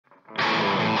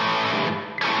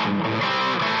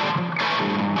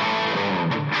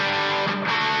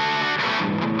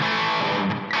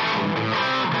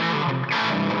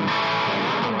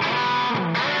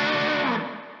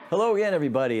Hello again,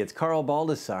 everybody. It's Carl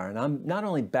Baldassarre, and I'm not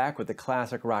only back with the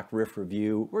classic rock riff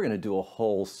review, we're going to do a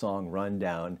whole song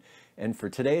rundown. And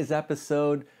for today's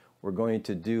episode, we're going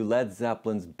to do Led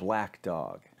Zeppelin's Black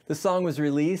Dog. The song was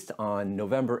released on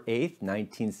November 8th,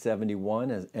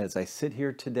 1971. As I sit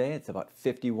here today, it's about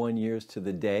 51 years to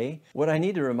the day. What I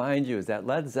need to remind you is that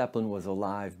Led Zeppelin was a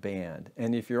live band.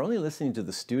 And if you're only listening to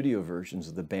the studio versions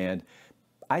of the band,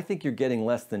 I think you're getting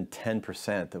less than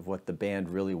 10% of what the band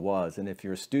really was. And if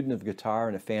you're a student of guitar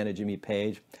and a fan of Jimmy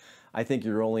Page, I think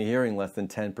you're only hearing less than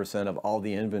 10% of all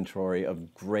the inventory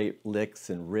of great licks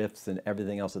and riffs and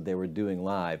everything else that they were doing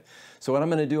live. So what I'm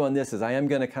going to do on this is I am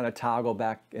going to kind of toggle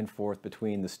back and forth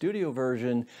between the studio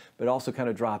version, but also kind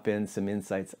of drop in some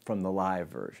insights from the live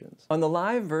versions. On the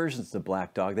live versions of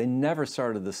Black Dog, they never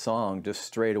started the song just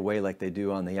straight away like they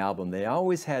do on the album. They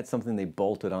always had something they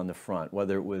bolted on the front,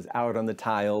 whether it was Out on the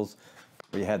Tiles,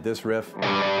 where you had this riff,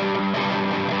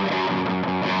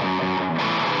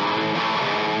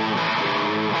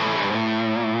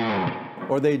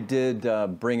 or they did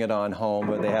Bring It On Home,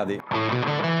 where they have the...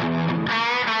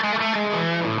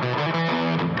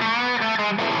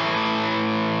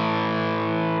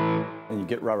 And you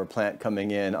get Robert Plant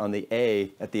coming in on the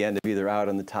A at the end of either Out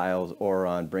on the Tiles or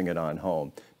on Bring It On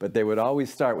Home. But they would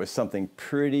always start with something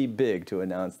pretty big to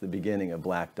announce the beginning of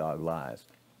Black Dog Live.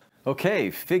 Okay,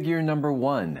 figure number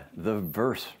one, the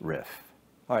verse riff.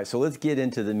 All right, so let's get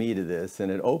into the meat of this,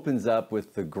 and it opens up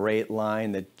with the great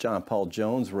line that John Paul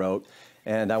Jones wrote,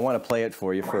 and I want to play it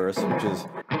for you first, which is...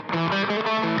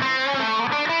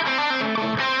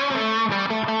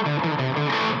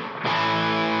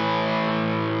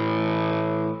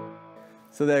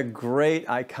 So that great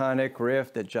iconic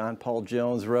riff that John Paul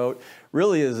Jones wrote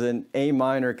really is an A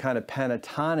minor kind of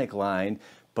pentatonic line,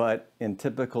 but in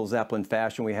typical Zeppelin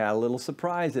fashion, we had a little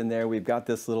surprise in there. We've got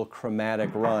this little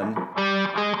chromatic run.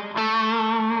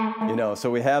 You know, so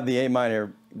we have the A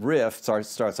minor riff,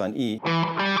 starts on E.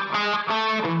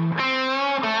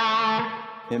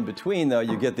 In between, though,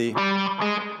 you get the...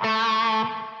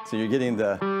 So you're getting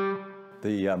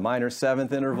the minor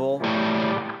seventh interval,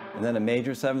 and then a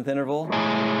major seventh interval,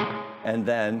 and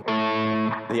then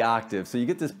the octave. So you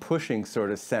get this pushing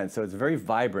sort of sense, so it's a very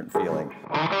vibrant feeling.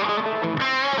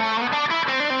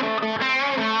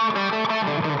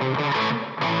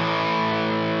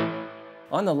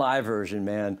 On the live version,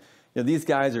 man, you know, these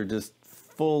guys are just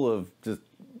full of just,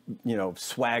 you know,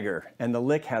 swagger, and the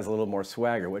lick has a little more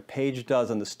swagger. What Page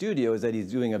does on the studio is that he's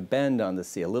doing a bend on the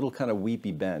C, a little kind of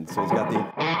weepy bend. So he's got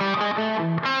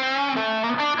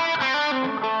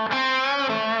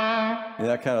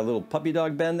that kind of little puppy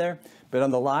dog bend there. But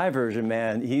on the live version,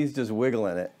 man, he's just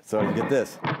wiggling it. So you get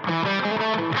this.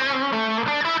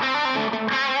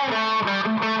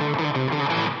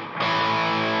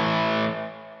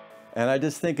 And I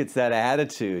just think it's that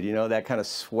attitude, you know, that kind of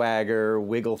swagger,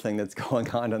 wiggle thing that's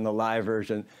going on in the live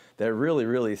version that really,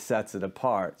 really sets it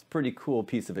apart. It's a pretty cool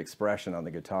piece of expression on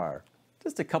the guitar.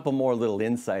 Just a couple more little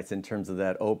insights in terms of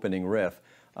that opening riff.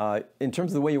 In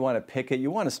terms of the way you want to pick it, you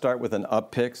want to start with an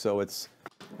up pick, so it's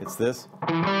this.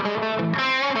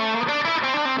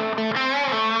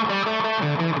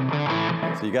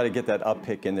 So you got to get that up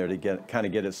pick in there to kind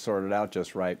of get it sorted out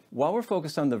just right. While we're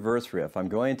focused on the verse riff, I'm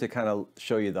going to kind of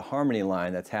show you the harmony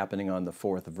line that's happening on the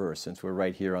fourth verse. Since we're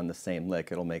right here on the same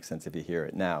lick, it'll make sense if you hear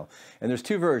it now. And there's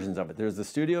two versions of it. There's the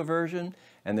studio version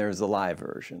and there's the live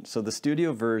version. So the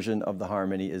studio version of the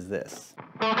harmony is this.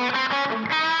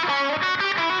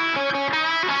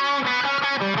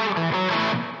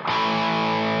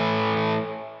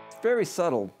 Very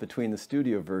subtle between the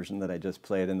studio version that I just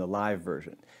played and the live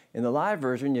version. In the live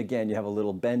version, again, you have a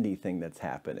little bendy thing that's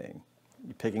happening.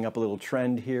 You're picking up a little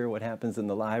trend here. What happens in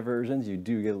the live versions, you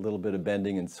do get a little bit of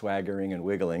bending and swaggering and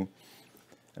wiggling.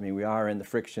 I mean, we are in the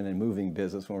friction and moving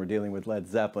business when we're dealing with Led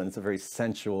Zeppelin. It's a very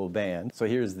sensual band. So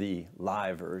here's the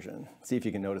live version. See if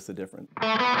you can notice the difference.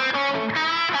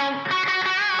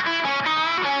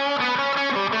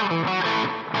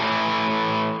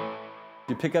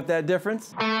 You pick up that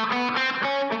difference?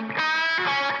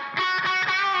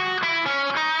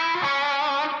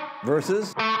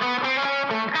 Versus?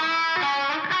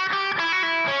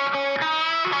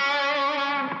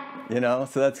 You know,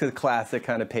 so that's a classic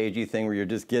kind of Pagey thing where you're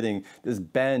just getting this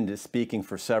bend is speaking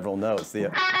for several notes.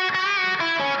 And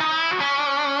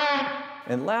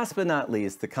last but not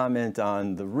least, the comment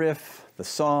on the riff, the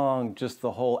song, just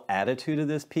the whole attitude of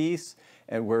this piece,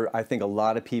 and where I think a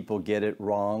lot of people get it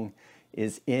wrong,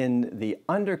 is in the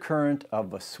undercurrent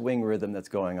of a swing rhythm that's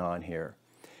going on here.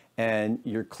 And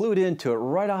you're clued into it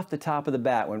right off the top of the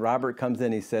bat when Robert comes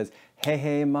in, he says, Hey,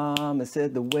 hey, mom, I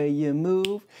said the way you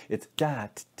move, it's da,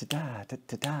 da, da, da,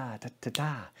 da, da, da, da,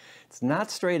 da. It's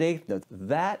not straight eighth notes.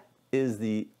 That is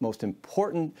the most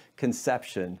important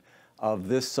conception of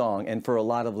this song and for a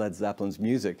lot of Led Zeppelin's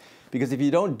music. Because if you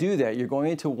don't do that, you're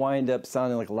going to wind up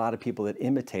sounding like a lot of people that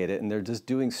imitate it, and they're just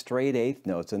doing straight eighth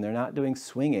notes, and they're not doing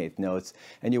swing eighth notes,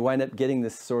 and you wind up getting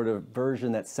this sort of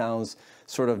version that sounds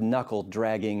sort of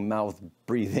knuckle-dragging,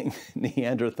 mouth-breathing,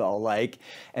 Neanderthal-like.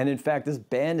 And in fact, this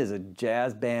band is a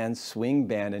jazz band, swing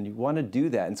band, and you want to do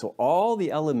that. And so all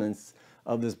the elements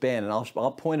of this band, and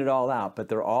I'll point it all out, but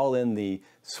they're all in the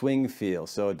swing feel.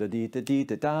 So da dee da dee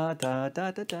da da da da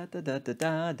da da da da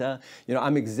da da. You know,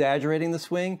 I'm exaggerating the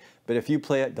swing, but if you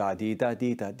play it da dee da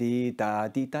dee da dee da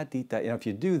dee da dee da, you know, if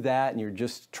you do that and you're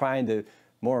just trying to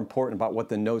more important about what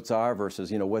the notes are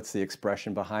versus, you know, what's the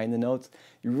expression behind the notes,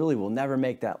 you really will never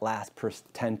make that last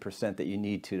 10% that you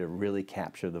need to really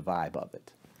capture the vibe of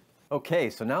it. Okay,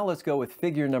 so now let's go with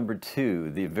figure number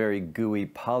 2, the very gooey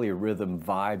polyrhythm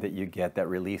vibe that you get that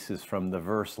releases from the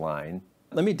verse line.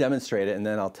 Let me demonstrate it, and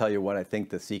then I'll tell you what I think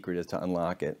the secret is to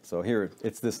unlock it. So here,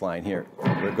 it's this line here,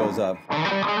 where it goes up.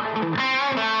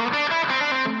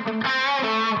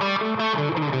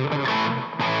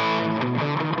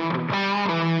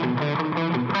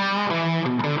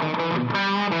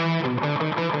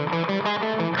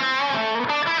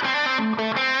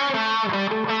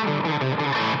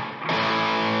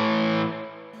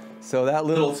 So that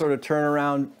little sort of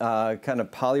turnaround kind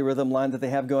of polyrhythm line that they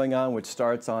have going on, which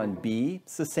starts on B,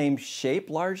 it's the same shape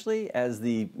largely as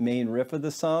the main riff of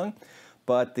the song,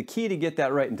 but the key to get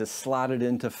that right and to slot it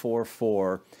into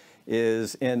 4/4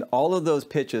 is in all of those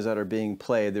pitches that are being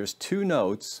played, there's 2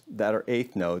 notes that are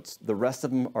eighth notes. The rest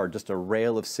of them are just a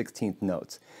rail of 16th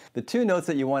notes. The 2 notes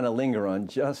that you want to linger on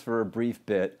just for a brief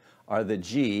bit are the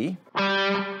G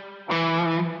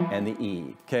and the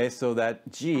E. Okay, so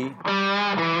that G,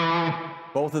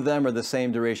 both of them are the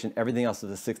same duration. Everything else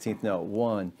is a 16th note.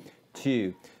 1,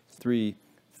 2, 3,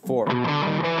 4.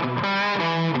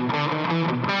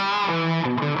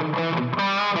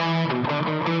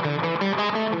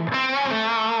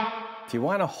 If you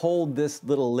want to hold this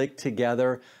little lick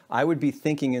together, I would be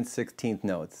thinking in 16th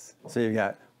notes. So you've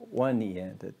got 1 E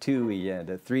and a 2 E and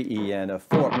a 3 E and a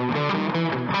 4.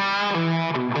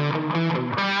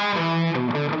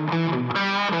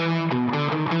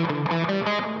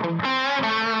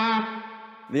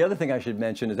 The other thing I should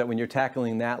mention is that when you're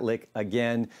tackling that lick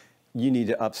again, you need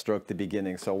to upstroke the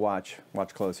beginning. So watch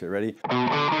close here. Ready? Did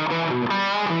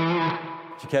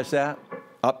you catch that?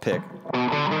 Up pick.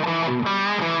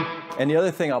 And the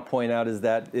other thing I'll point out is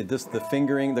that the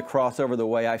fingering, the crossover, the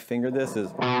way I finger this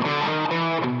is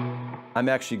I'm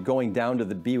actually going down to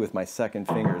the B with my second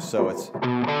finger. So it's,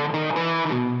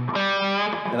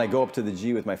 and I go up to the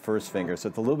G with my first finger. So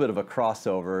it's a little bit of a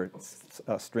crossover, it's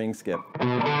a string skip.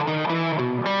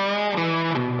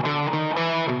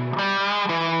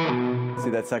 See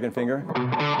that second finger?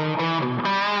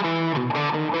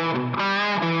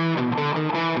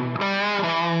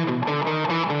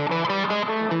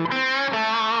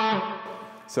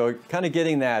 So kind of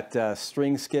getting that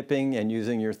string skipping and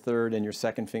using your third and your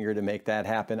second finger to make that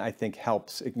happen, I think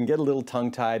helps. It can get a little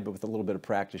tongue-tied, but with a little bit of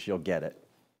practice, you'll get it.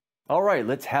 All right,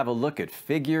 let's have a look at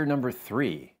figure number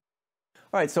 3.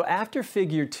 All right, so after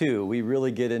figure 2, we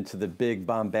really get into the big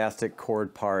bombastic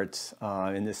chord parts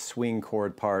in this swing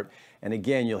chord part. And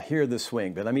again, you'll hear the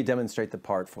swing, but let me demonstrate the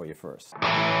part for you first.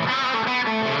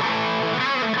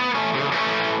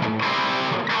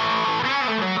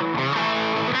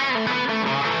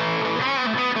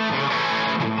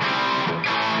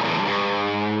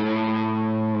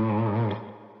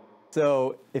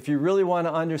 So if you really want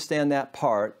to understand that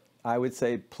part, I would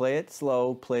say play it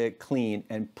slow, play it clean,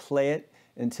 and play it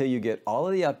until you get all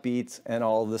of the upbeats and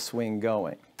all of the swing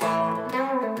going. Up,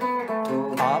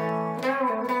 up,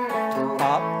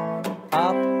 up,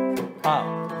 up,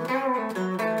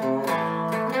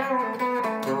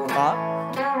 up,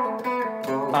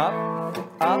 up,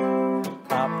 up,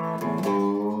 up.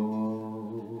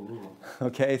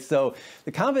 Okay, so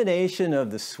the combination of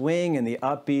the swing and the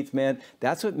upbeats, man,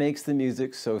 that's what makes the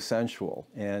music so sensual.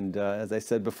 And as I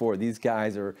said before, these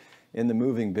guys are in the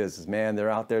moving business, man. They're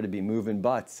out there to be moving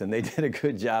butts, and they did a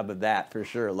good job of that for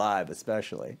sure, live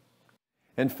especially.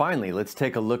 And finally, let's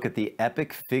take a look at the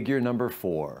epic figure number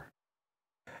 4.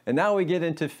 And now we get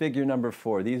into figure number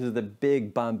 4. These are the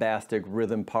big bombastic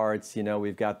rhythm parts. You know,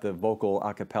 we've got the vocal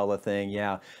a cappella thing,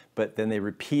 yeah, but then they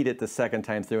repeat it the second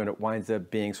time through and it winds up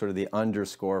being sort of the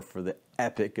underscore for the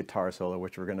epic guitar solo,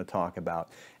 which we're going to talk about.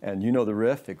 And you know the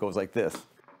riff, it goes like this.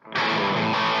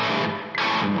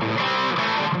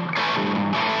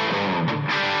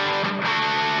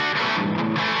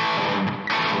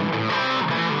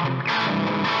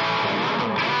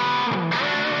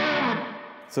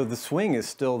 So the swing is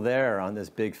still there on this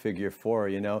big figure 4,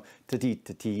 you know,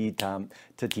 ta-tee-ta-tee-tam,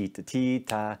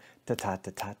 ta-tee-ta-tee-ta,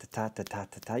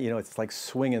 ta-ta-ta-ta-ta-ta-ta-ta. You know, it's like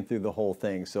swinging through the whole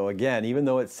thing. So again, even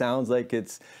though it sounds like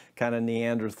it's kind of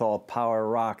Neanderthal power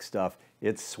rock stuff,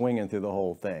 it's swinging through the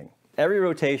whole thing. Every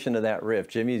rotation of that riff,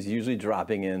 Jimmy's usually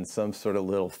dropping in some sort of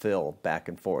little fill back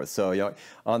and forth. So, you know,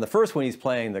 on the first one, he's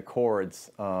playing the chords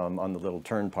on the little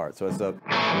turn part. So it's a...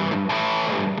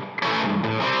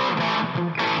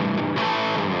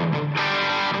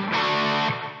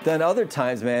 Then other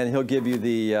times, man, he'll give you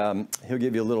the he'll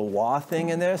give you a little wah thing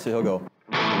in there. So he'll go,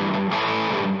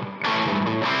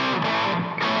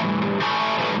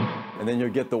 and then you'll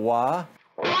get the wah.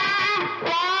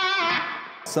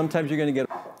 Sometimes you're going to get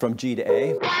from G to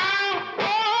A.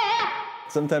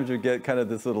 Sometimes you get kind of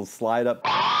this little slide up,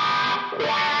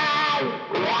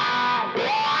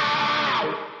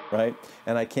 right?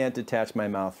 And I can't detach my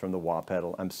mouth from the wah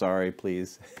pedal. I'm sorry,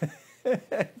 please.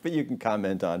 But you can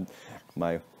comment on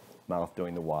my mouth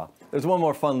doing the wah. There's one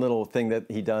more fun little thing that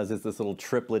he does, is this little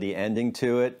triplety ending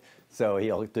to it. So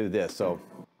he'll do this. So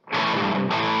to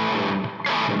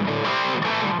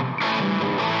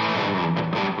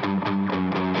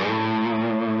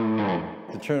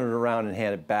turn it around and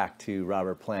hand it back to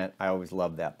Robert Plant, I always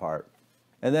love that part.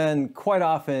 And then quite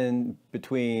often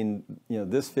between, you know,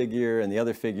 this figure and the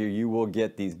other figure, you will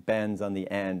get these bends on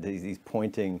the end, these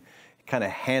pointing, kind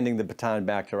of handing the baton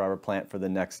back to Robert Plant for the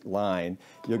next line.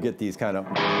 You'll get these kind of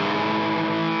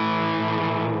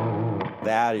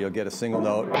that, or you'll get a single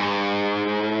note.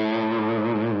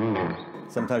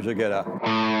 Sometimes you'll get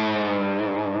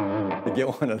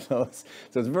one of those.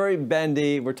 So it's very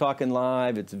bendy. We're talking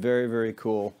live. It's very, very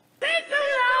cool.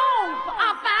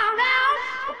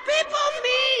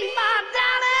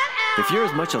 If you're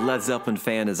as much a Led Zeppelin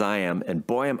fan as I am, and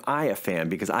boy am I a fan,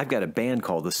 because I've got a band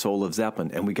called the Soul of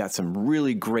Zeppelin, and we got some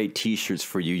really great t-shirts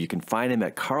for you. You can find them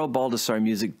at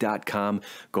carlbaldassarmusic.com.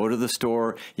 Go to the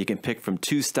store. You can pick from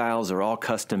 2 styles. They're all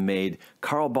custom made.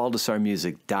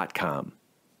 carlbaldassarmusic.com.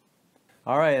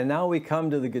 All right, and now we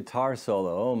come to the guitar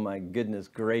solo. Oh my goodness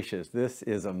gracious, this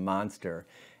is a monster.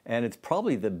 And it's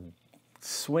probably the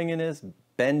swingingest,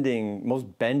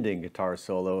 most bending guitar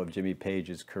solo of Jimmy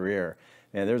Page's career.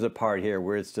 And there's a part here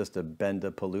where it's just a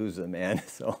bend-a-palooza, man.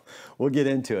 So we'll get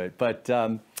into it. But,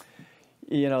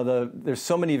 you know, there's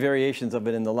so many variations of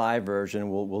it in the live version.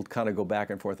 We'll kind of go back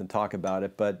and forth and talk about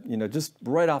it. But, you know, just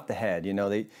right off the head, you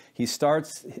know, he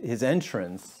starts his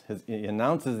entrance, he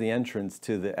announces the entrance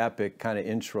to the epic kind of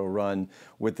intro run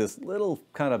with this little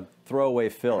kind of throwaway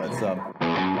fill. It's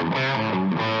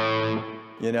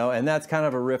you know, and that's kind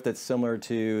of a riff that's similar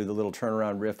to the little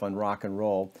turnaround riff on Rock and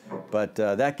Roll. But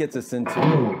that gets us into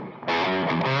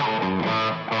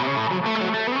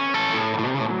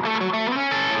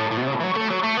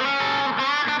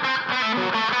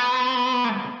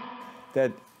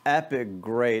that epic,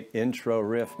 great intro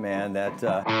riff, man.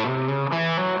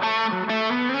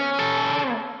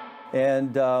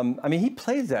 I mean, he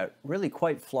plays that really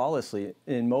quite flawlessly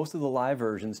in most of the live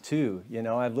versions too. You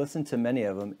know, I've listened to many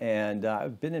of them, and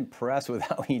I've been impressed with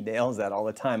how he nails that all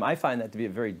the time. I find that to be a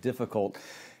very difficult,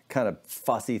 kind of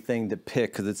fussy thing to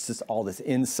pick, because it's just all this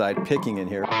inside picking in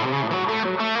here.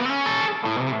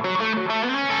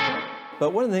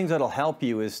 But one of the things that'll help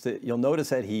you is that you'll notice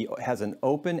that he has an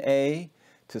open A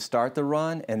to start the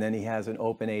run, and then he has an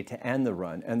open A to end the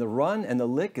run. And the run and the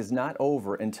lick is not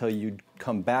over until you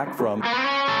come back from.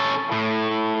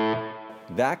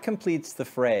 That completes the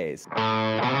phrase.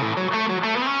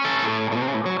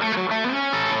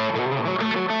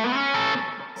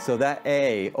 So that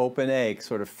A, open A,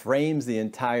 sort of frames the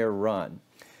entire run.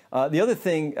 The other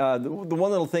thing, the one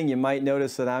little thing you might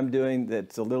notice that I'm doing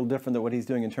that's a little different than what he's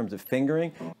doing in terms of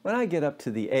fingering, when I get up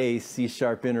to the A, C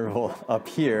sharp interval up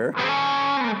here,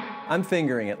 I'm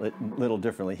fingering it a little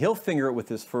differently. He'll finger it with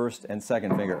his first and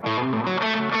second finger.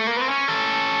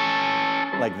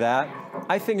 Like that.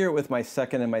 I finger it with my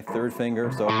second and my third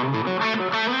finger. So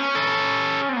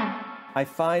I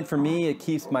find for me it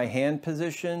keeps my hand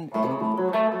position.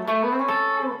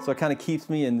 So it kind of keeps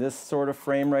me in this sort of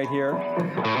frame right here.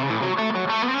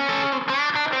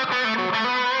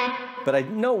 But I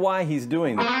know why he's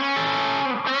doing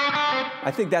that.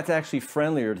 I think that's actually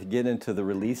friendlier to get into the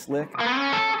release lick.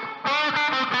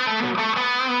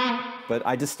 But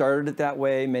I just started it that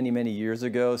way many, many years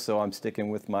ago, so I'm sticking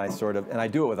with my sort of, and I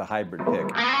do it with a hybrid pick.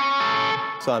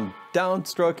 So I'm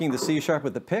downstroking the C sharp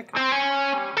with the pick,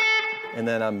 and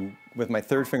then I'm, with my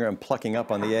third finger, I'm plucking up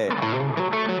on the A.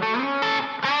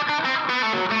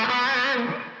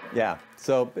 Yeah,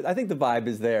 so I think the vibe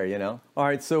is there, you know? All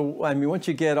right, so I mean, once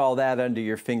you get all that under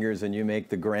your fingers and you make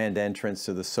the grand entrance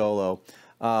to the solo,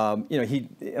 You know,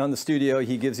 on the studio,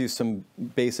 he gives you some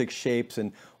basic shapes.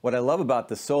 And what I love about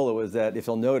the solo is that if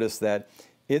you'll notice that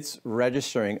it's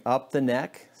registering up the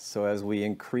neck. So as we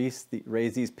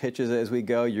raise these pitches as we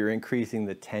go, you're increasing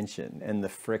the tension and the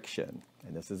friction.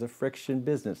 And this is a friction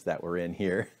business that we're in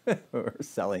here. We're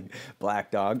selling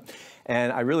Black Dog.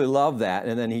 And I really love that.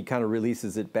 And then he kind of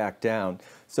releases it back down.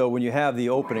 So when you have the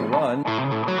opening one,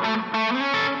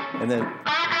 and then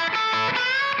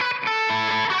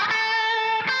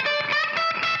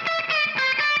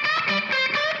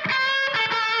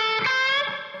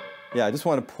yeah, I just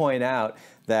want to point out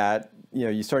that, you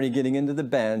know, you're starting getting into the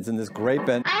bends and this great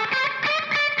bend.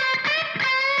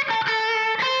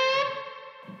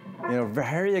 You know,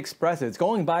 very expressive. It's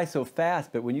going by so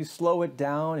fast, but when you slow it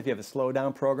down, if you have a slow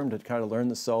down program to kind of learn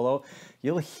the solo,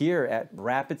 you'll hear at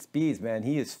rapid speeds, man,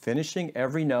 he is finishing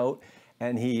every note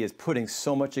and he is putting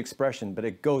so much expression, but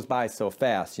it goes by so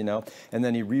fast, you know, and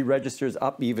then he re-registers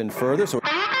up even further. So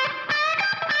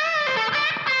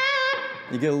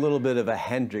you get a little bit of a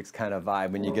Hendrix kind of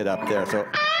vibe when you get up there. So,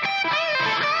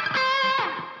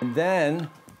 and then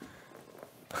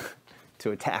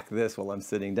to attack this while I'm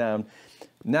sitting down,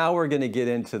 now we're going to get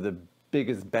into the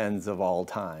biggest bends of all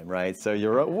time, right? So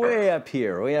you're way up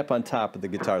here, way up on top of the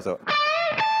guitar. So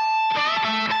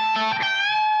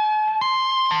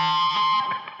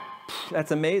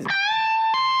that's amazing.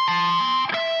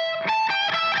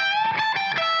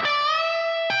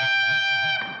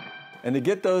 And to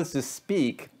get those to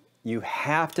speak, you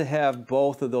have to have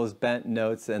both of those bent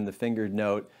notes and the fingered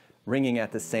note ringing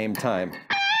at the same time.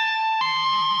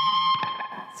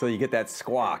 So you get that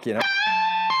squawk, you know?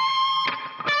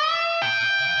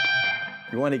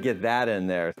 You want to get that in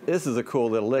there. This is a cool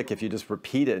little lick if you just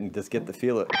repeat it and just get the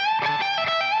feel of it.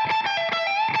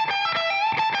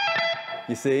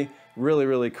 You see? Really,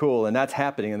 really cool. And that's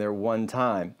happening in there one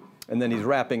time. And then he's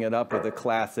wrapping it up with a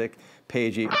classic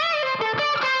pagey.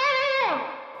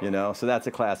 You know, so that's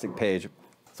a classic page.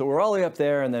 So we're all the way up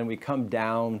there, and then we come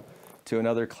down to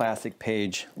another classic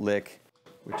page lick,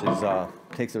 which is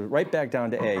takes it right back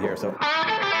down to A here. So,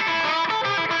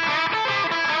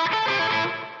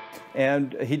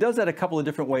 and he does that a couple of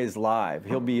different ways live.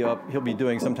 He'll be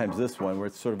doing sometimes this one where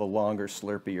it's sort of a longer,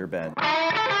 slurpier bend.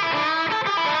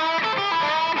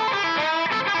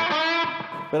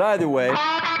 But either way,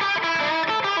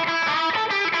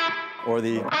 or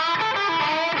the.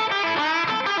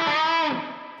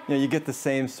 You know, you get the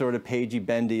same sort of pagey,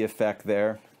 bendy effect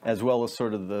there, as well as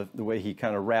sort of the way he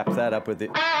kind of wraps that up with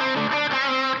it.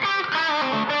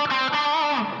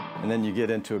 And then you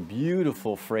get into a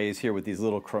beautiful phrase here with these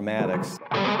little chromatics.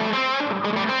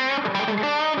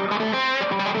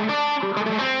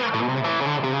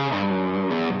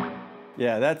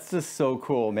 Yeah, that's just so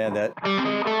cool, man. That.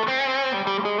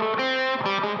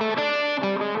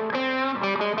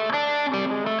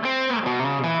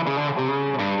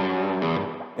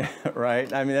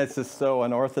 Right? I mean, that's just so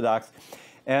unorthodox.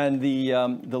 And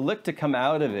the lick to come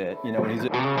out of it, you know, when he's...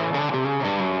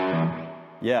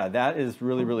 Yeah, that is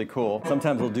really, really cool.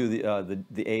 Sometimes he'll do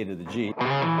the A to the G.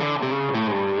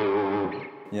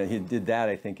 You know, he did that,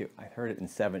 I think, I heard it in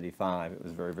 '75. It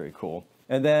was very, very cool.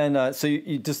 And then, so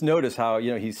you just notice how,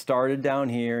 you know, he started down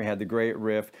here, had the great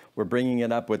riff. We're bringing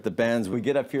it up with the bends. We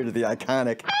get up here to the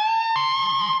iconic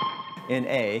in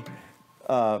A.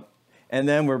 And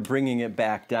then we're bringing it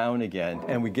back down again,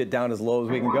 and we get down as low as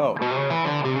we can go.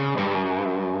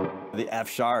 The F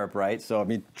sharp, right? So, I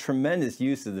mean, tremendous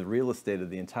use of the real estate of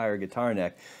the entire guitar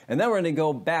neck. And then we're going to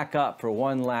go back up for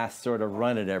one last sort of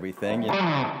run at everything. You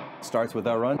know, starts with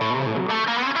our run.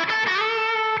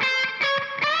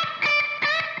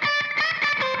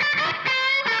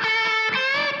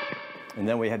 And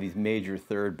then we have these major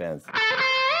third bends.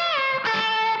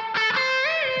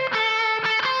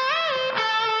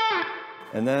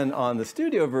 And then on the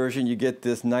studio version, you get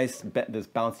this nice, this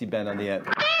bouncy bend on the end.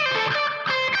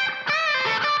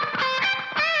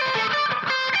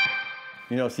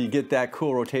 You know, so you get that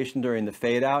cool rotation during the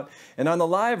fade out. And on the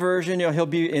live version, you know, he'll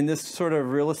be in this sort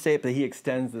of real estate, but he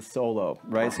extends the solo,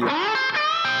 right? So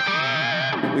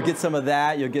you get some of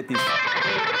that. You'll get these.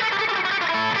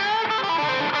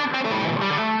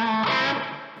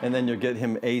 And then you'll get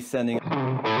him ascending.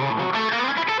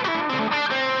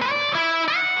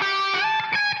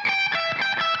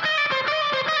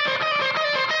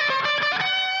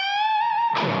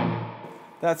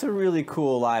 That's a really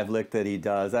cool live lick that he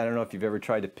does. I don't know if you've ever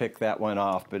tried to pick that one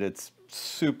off, but it's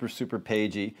super, super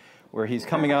pagey, where he's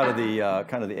coming out of the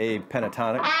kind of the A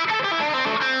pentatonic.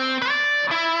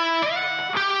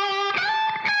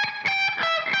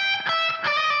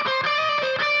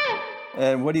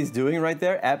 And what he's doing right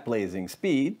there at blazing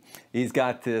speed He's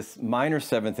got this minor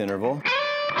seventh interval,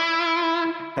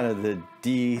 kind of the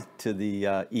D to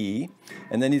the E,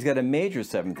 and then he's got a major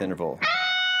seventh interval,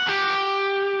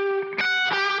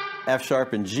 F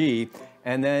sharp and G,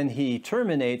 and then he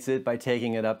terminates it by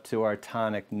taking it up to our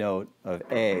tonic note of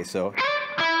A. So,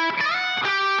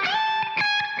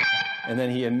 and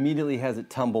then he immediately has it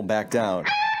tumble back down.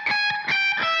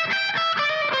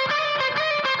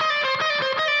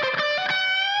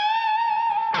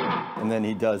 And then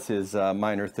he does his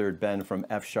minor third bend from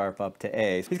F sharp up to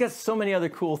A. He's got so many other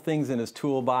cool things in his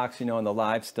toolbox, you know, in the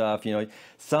live stuff. You know,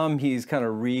 some he's kind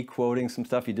of re-quoting some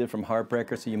stuff he did from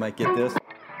Heartbreaker, so you might get this.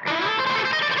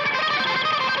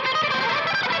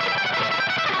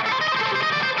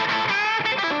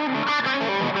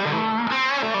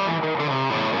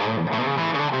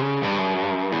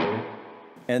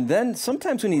 And then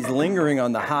sometimes when he's lingering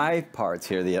on the high parts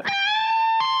here,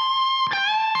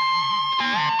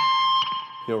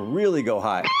 he'll really go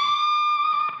high.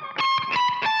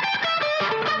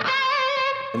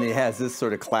 And he has this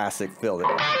sort of classic fill.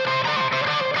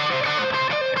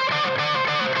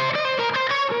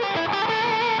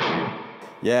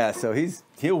 Yeah, so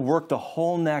he'll work the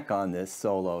whole neck on this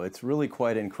solo. It's really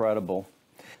quite incredible.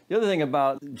 The other thing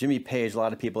about Jimmy Page, a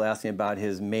lot of people asking about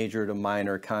his major to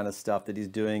minor kind of stuff that he's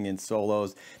doing in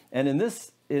solos. And in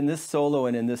this solo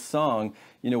and in this song,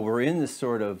 you know, we're in this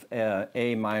sort of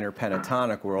A minor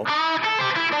pentatonic world.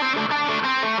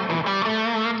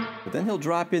 But then he'll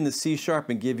drop in the C sharp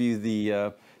and give you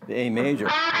the A major.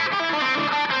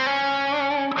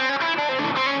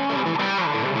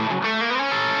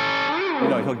 You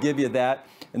know, he'll give you that,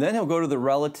 and then he'll go to the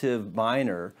relative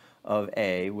minor of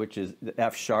A, which is the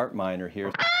F sharp minor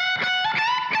here.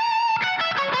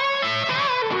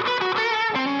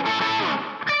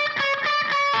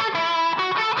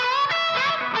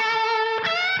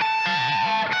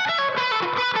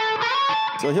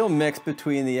 So he'll mix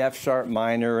between the F sharp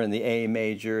minor and the A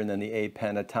major and then the A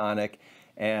pentatonic,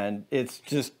 and it's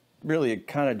just really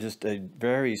kind of just a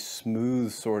very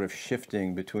smooth sort of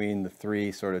shifting between the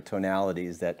three sort of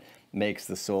tonalities that makes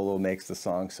the solo, makes the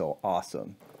song so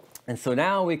awesome. And so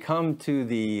now we come to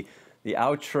the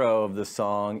outro of the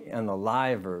song and the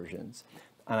live versions.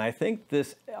 And I think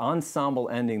this ensemble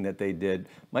ending that they did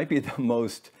might be the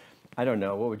most, I don't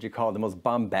know, what would you call it, the most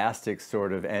bombastic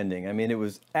sort of ending. I mean, it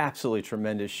was absolutely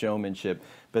tremendous showmanship.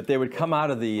 But they would come out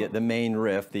of the main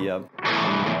riff, they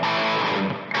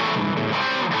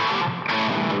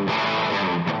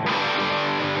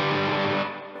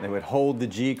would hold the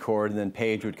G chord, and then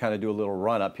Page would kind of do a little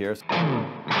run up here. So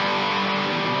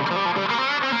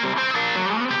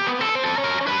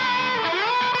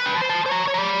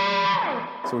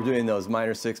we're doing those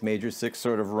minor six, major six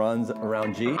sort of runs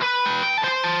around G.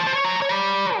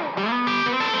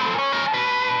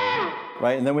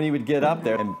 Right, and then when he would get up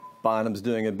there, and Bonham's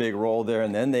doing a big roll there,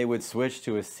 and then they would switch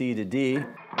to a C to D.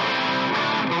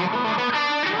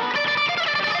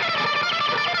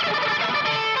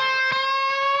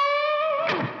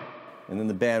 And then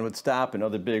the band would stop,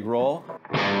 another big roll.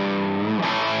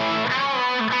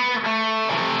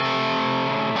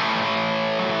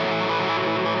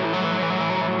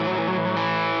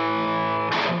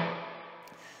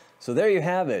 So there you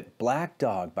have it, Black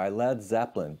Dog by Led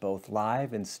Zeppelin, both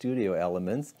live and studio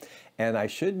elements. And I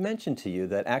should mention to you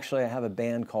that actually I have a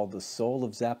band called the Soul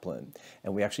of Zeppelin,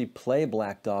 and we actually play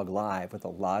Black Dog live with a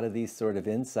lot of these sort of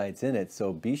insights in it.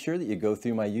 So be sure that you go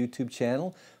through my YouTube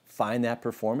channel, find that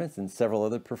performance and several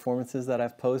other performances that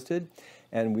I've posted.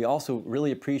 And we also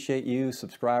really appreciate you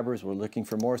subscribers. We're looking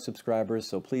for more subscribers,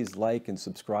 so please like and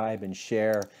subscribe and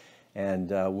share. And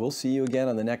we'll see you again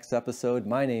on the next episode.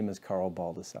 My name is Carl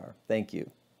Baldassarre. Thank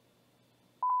you.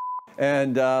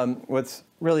 And what's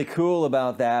really cool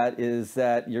about that is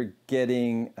that you're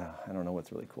getting, I don't know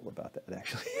what's really cool about that,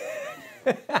 actually.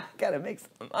 I gotta make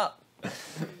some up.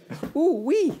 Ooh,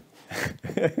 wee.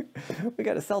 We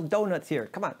gotta sell donuts here.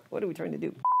 Come on, what are we trying to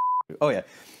do? Oh yeah,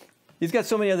 he's got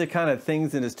so many other kind of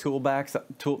things in his toolbox.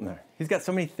 He's got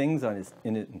so many things on his,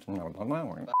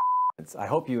 I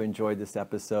hope you enjoyed this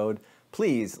episode.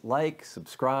 Please like,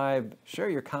 subscribe, share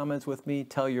your comments with me,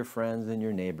 tell your friends and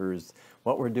your neighbors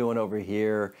what we're doing over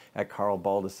here at Carl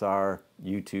Baldassarre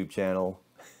YouTube channel.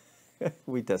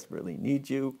 We desperately need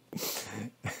you.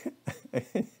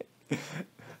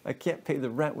 I can't pay the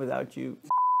rent without you.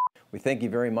 We thank you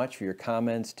very much for your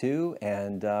comments too,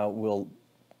 and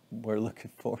we're looking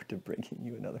forward to bringing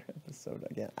you another episode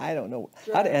again. I don't know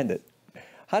how to end it.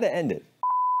 How to end it.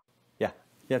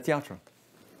 Yeah, it's the outro.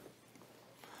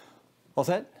 All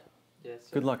set? Yes, sir.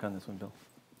 Good luck on this one, Bill.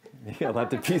 You'll have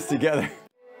to piece together.